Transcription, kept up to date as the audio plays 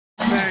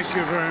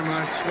Thank you very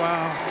much.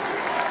 Wow.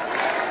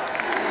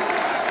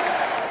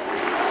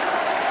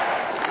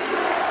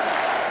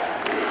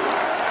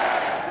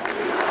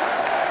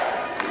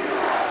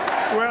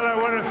 Well, I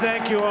want to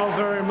thank you all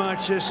very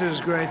much. This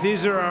is great.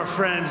 These are our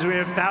friends. We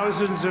have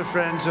thousands of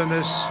friends on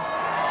this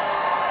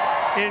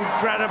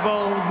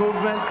incredible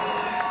movement.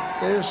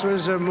 This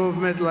was a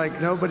movement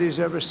like nobody's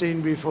ever seen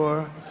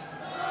before.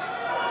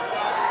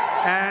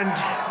 And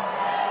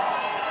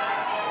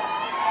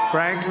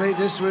frankly,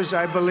 this was,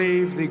 I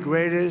believe, the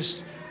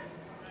greatest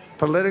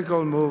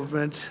political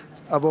movement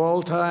of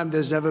all time.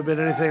 There's never been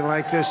anything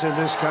like this in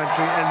this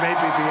country, and maybe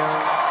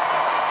beyond.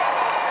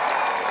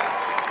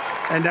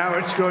 And now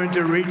it's going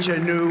to reach a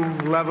new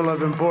level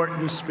of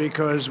importance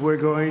because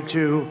we're going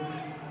to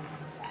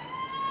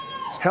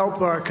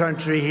help our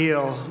country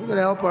heal. We're going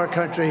to help our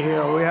country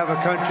heal. We have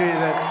a country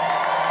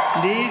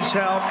that needs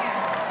help,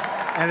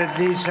 and it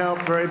needs help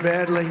very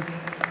badly.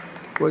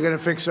 We're going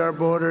to fix our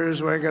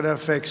borders. We're going to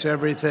fix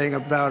everything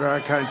about our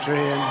country.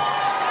 And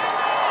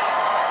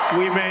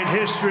we made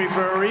history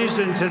for a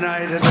reason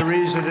tonight, and the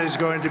reason is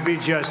going to be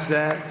just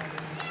that.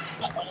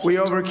 We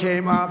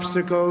overcame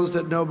obstacles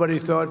that nobody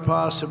thought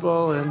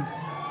possible, and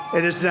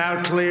it is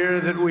now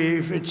clear that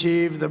we've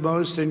achieved the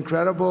most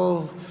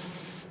incredible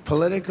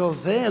political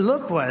thing.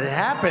 Look what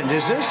happened.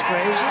 Is this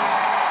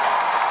crazy?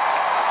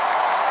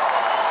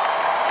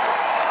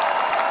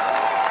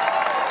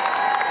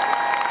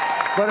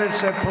 But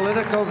it's a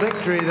political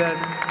victory that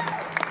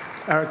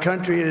our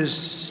country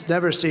has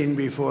never seen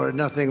before,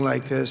 nothing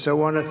like this. I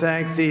want to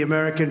thank the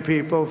American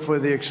people for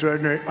the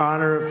extraordinary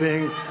honor of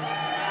being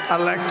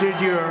elected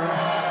your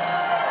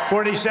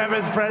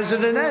 47th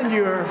president and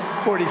your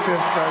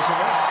 45th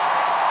president.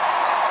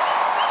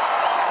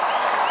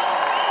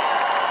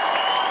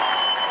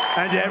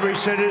 And every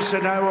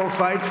citizen, I will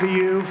fight for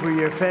you, for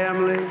your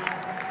family,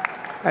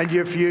 and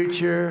your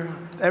future.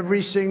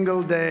 Every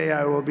single day,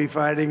 I will be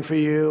fighting for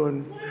you,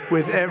 and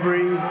with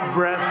every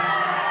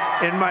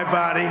breath in my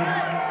body,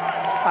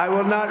 I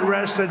will not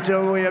rest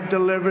until we have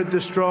delivered the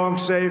strong,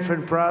 safe,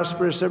 and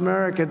prosperous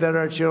America that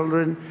our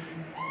children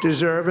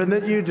deserve and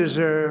that you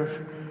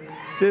deserve.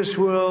 This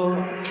will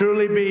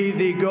truly be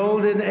the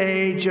golden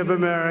age of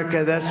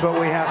America. That's what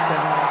we have to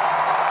have.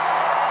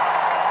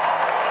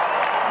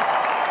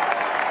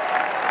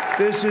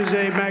 This is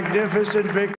a magnificent victory.